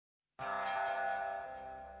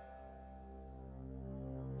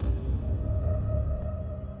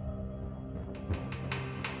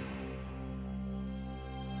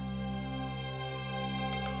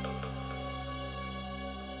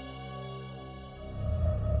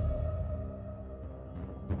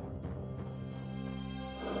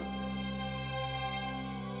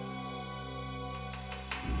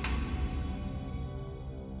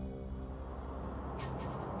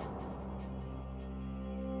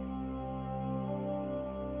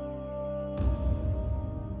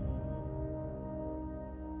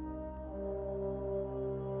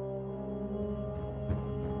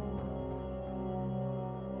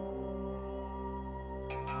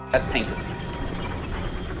That's tainted.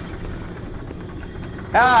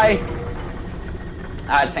 Hi!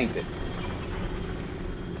 Ah, tainted.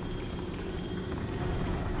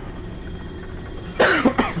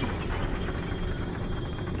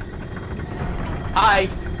 Hi!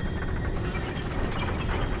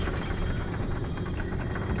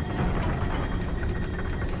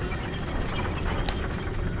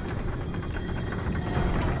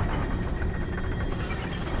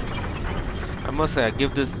 I must say, I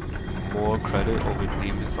give this more credit over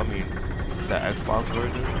Demons. I mean, the Xbox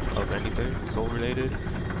version of anything Soul related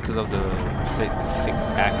because of the sync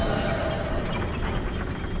access.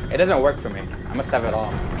 It doesn't work for me. I must have it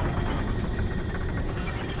off.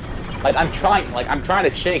 Like I'm trying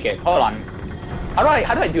to shake it. Hold on. How do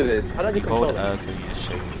I do this? How do I control Hold it? X and you just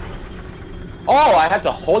shake it. Oh, I have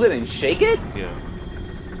to hold it and shake it? Yeah.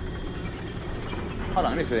 Hold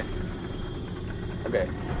on, let me see. Okay.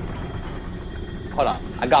 Hold on.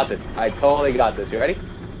 I got this. I totally got this. You ready?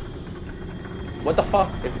 What the fuck?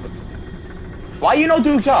 Why you no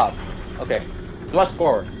do job? Okay. Thrust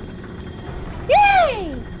forward.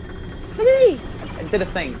 Yay! Look at me! I did a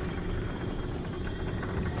thing.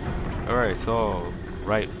 Alright, so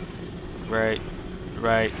right.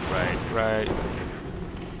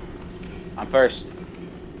 I'm first.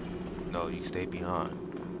 No, you stay behind.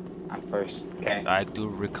 I'm first. Okay. I do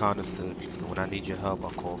reconnaissance. So when I need your help,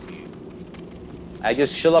 I'll call for you. I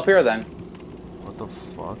just chill up here then. What the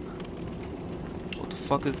fuck? What the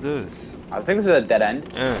fuck is this? I think this is a dead end.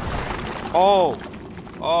 Oh!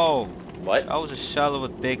 Oh! What? That was a shell of a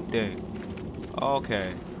big thing.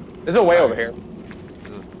 Okay. There's a way over here.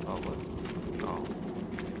 Oh, what? Oh.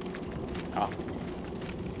 Oh.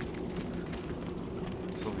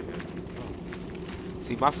 It's over here. Oh.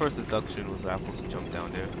 See, my first deduction was that I'm supposed to jump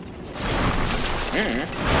down there.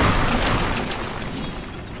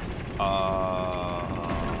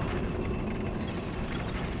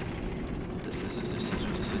 This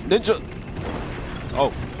is ninja!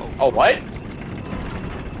 Oh. Oh, what? Okay.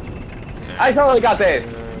 I totally got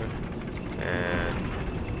this!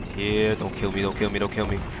 And here, don't kill me.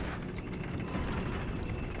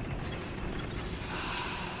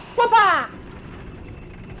 Papa!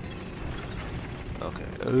 Okay.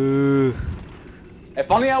 If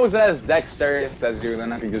only I was as dexterous as you,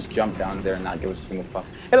 then I could just jump down there and not give a single fuck.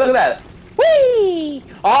 Hey, look at that! Whee!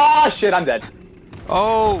 Oh shit, I'm dead.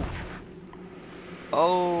 Oh!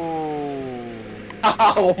 Oh!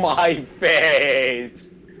 Oh my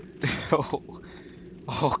face! Oh.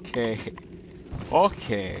 Okay.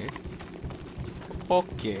 Okay.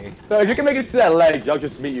 Okay. So if you can make it to that ledge, I'll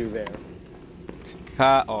just meet you there.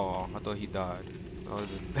 Ha! Oh, I thought he died. I would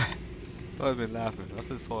have been laughing. I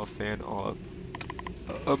just saw a fan of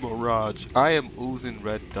a mirage. I am oozing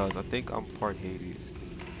red dust. I think I'm part Hades.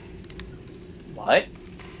 What?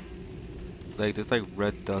 Like, there's like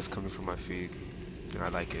red dust coming from my feet. And I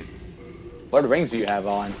like it. What rings do you have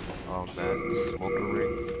on? Oh man, the smoker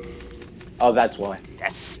ring. Oh, that's why.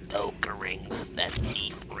 That's smoker ring. That's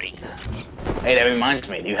beef ring. Hey, that reminds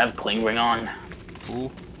me. Do you have Cling Ring on? Ooh.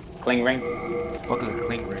 Cling Ring? Fuck is a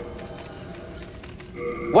cling ring.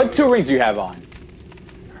 What two rings do you have on?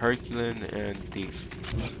 Herculean and thief.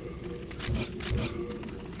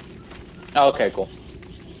 Oh, okay, cool.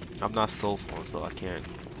 I'm not soul form, so I can't.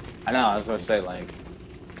 I know, I was gonna say, like...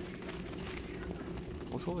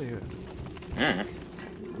 What's over here? Mm.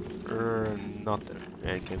 Nothing.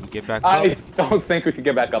 And can we get back I up? don't think we can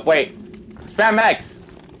get back up. Wait! Spam X!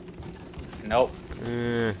 Nope.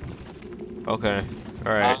 Okay.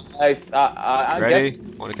 Alright. I Ready? guess...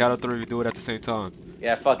 On the count of 3, we do it at the same time.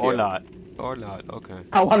 Yeah, fuck you. Or not. Or not. Okay.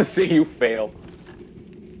 I want to see you fail.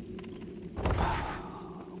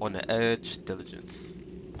 On the edge, diligence.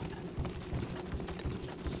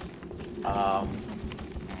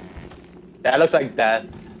 That looks like death.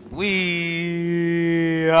 I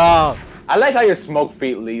like how your smoke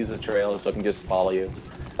feet leaves a trail so I can just follow you.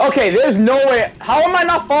 Okay, there's no way. How am I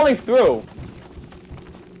not falling through?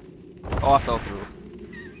 Oh, I fell through.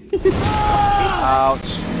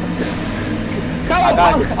 Ouch.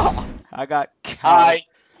 I got Hi.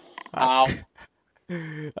 Ow.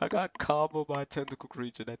 I got comboed by a tentacle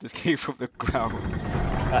creature that just came from the ground.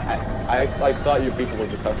 I thought you people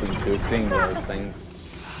was accustomed to seeing those things.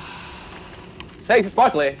 Say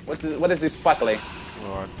sparkly. What is this sparkly?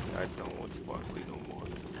 Lord, I don't want sparkly no more.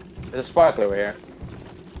 There's a sparkly over here.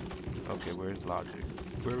 Okay, where's logic?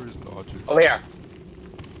 Where is logic? Over here.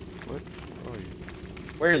 What?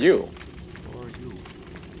 Where are you? Where are you? Where are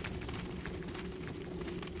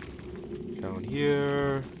you? Down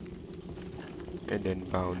here. And then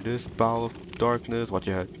found this bowel of darkness. Watch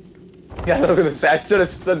your head. Yeah, I was gonna say I should have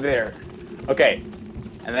stood there. Okay.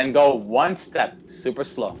 And then go one step, super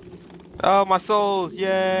slow. Oh, my souls!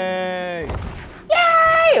 Yay!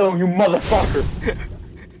 Yay! Oh, you motherfucker!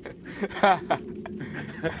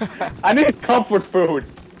 I need comfort food.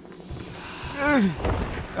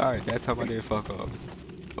 Alright, that's how I didn't fuck up.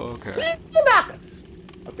 Okay.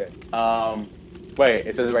 Okay. Wait,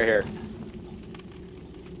 it says right here.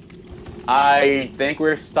 I think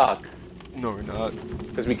we're stuck No, we're not.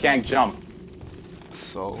 because we can't jump.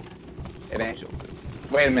 So. It ain't.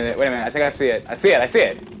 Wait a minute. I think I see it. I see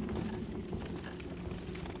it.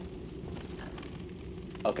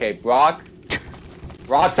 Okay, Brock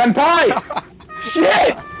senpai!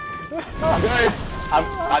 Shit! Good.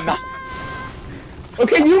 I'm not.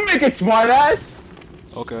 Okay, you make it, smartass.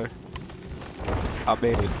 Okay. I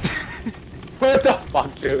made it. What the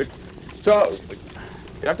fuck, dude? So,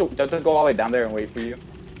 you have to go all the way down there and wait for you.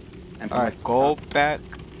 And Alright, go back.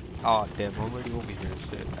 Oh, damn, I'm already over here.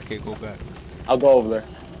 Shit, I can't go back. I'll go over there.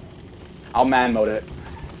 I'll man mode it.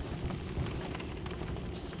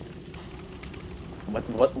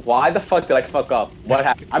 What? Why the fuck did I fuck up? What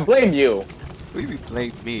happened? I blame you. What do you mean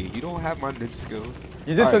blame me? You don't have my ninja skills.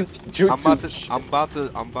 You did some jutsu. I'm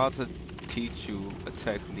about to teach you a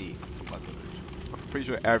technique from my village. I'm pretty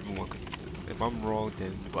sure everyone can use this. If I'm wrong,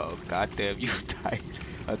 then well, goddamn, you died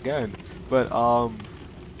again. But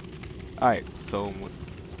alright. So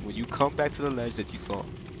when you come back to the ledge that you saw,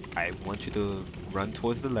 I want you to run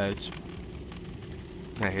towards the ledge.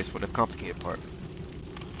 Now here's for the complicated part.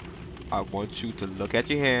 I want you to look at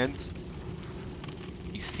your hands.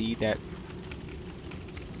 You see that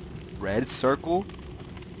red circle?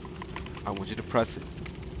 I want you to press it.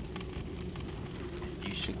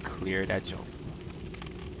 You should clear that jump.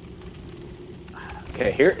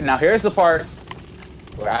 Okay, here's the part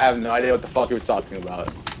where I have no idea what the fuck you're talking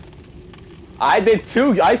about.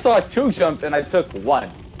 I saw 2 jumps and I took 1.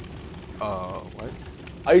 What?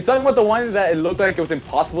 Are you talking about the one that it looked like it was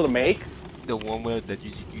impossible to make? The one where that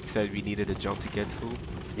you said we needed a jump to get to?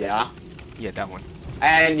 Yeah. Yeah, that one.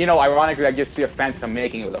 And, you know, ironically, I just see a Phantom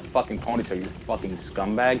making it with a fucking ponytail, you fucking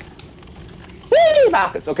scumbag. Whee!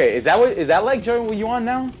 Malchus. Okay, is that like Joey, what you on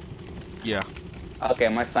now? Yeah. Okay,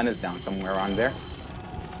 my sun is down somewhere around there.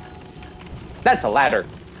 That's a ladder.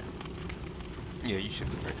 Yeah, you should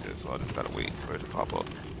be right there, so I just gotta wait for it to pop up.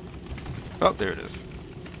 Oh, there it is.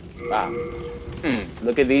 Wow.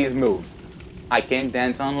 Look at these moves. I can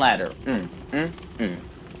dance on ladder.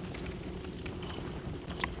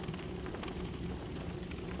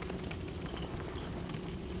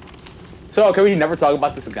 So, can we never talk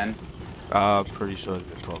about this again? I'm pretty sure it's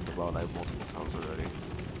been talked about like multiple times already.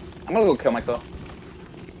 I'm gonna go kill myself.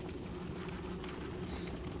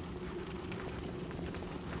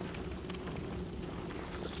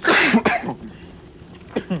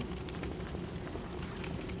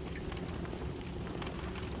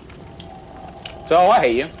 So, I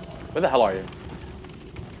hate you. Where the hell are you?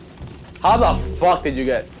 How the fuck did you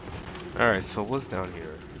get? Alright, so what's down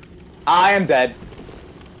here? I am dead.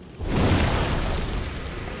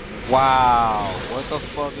 Wow, what the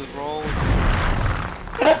fuck is wrong?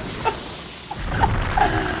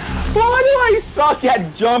 Why do I suck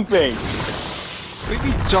at jumping? What do you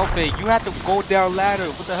mean jumping? You have to go down ladder.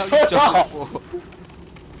 What the hell are you jumping for?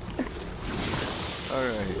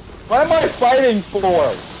 Alright. What am I fighting for?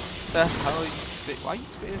 What the hell are you spitting? Why are you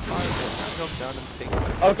spitting fire? I jump down and take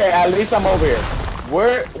it. Okay, at least I'm over here.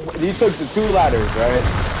 You took the 2 ladders, right?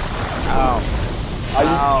 Ow.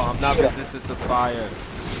 Ow, I'm not resistant to fire.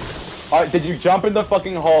 Alright, did you jump in the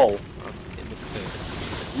fucking hole? I'm in the pit.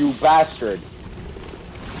 You bastard.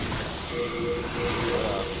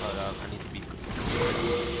 Hold up. I need to be...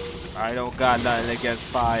 I don't got nothing against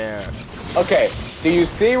fire. Okay, do you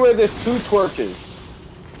see where there's 2 torches?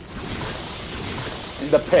 In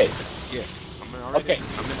the pit. Yeah. Already, Okay.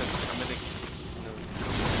 I'm in the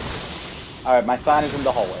Alright, my sign is in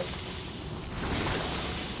the hallway.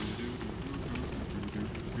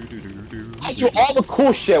 I do all the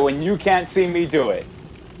cool shit when you can't see me do it.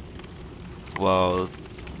 Well...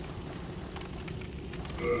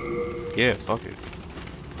 Yeah, fuck it.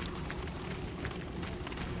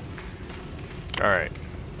 Alright.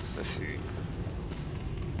 Let's see.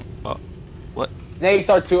 What? Snakes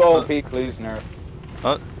are too OP, please nerf.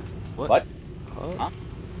 What? What? Huh?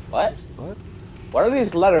 What? What? What are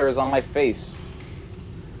these letters on my face?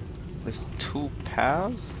 There's 2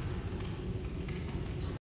 paths?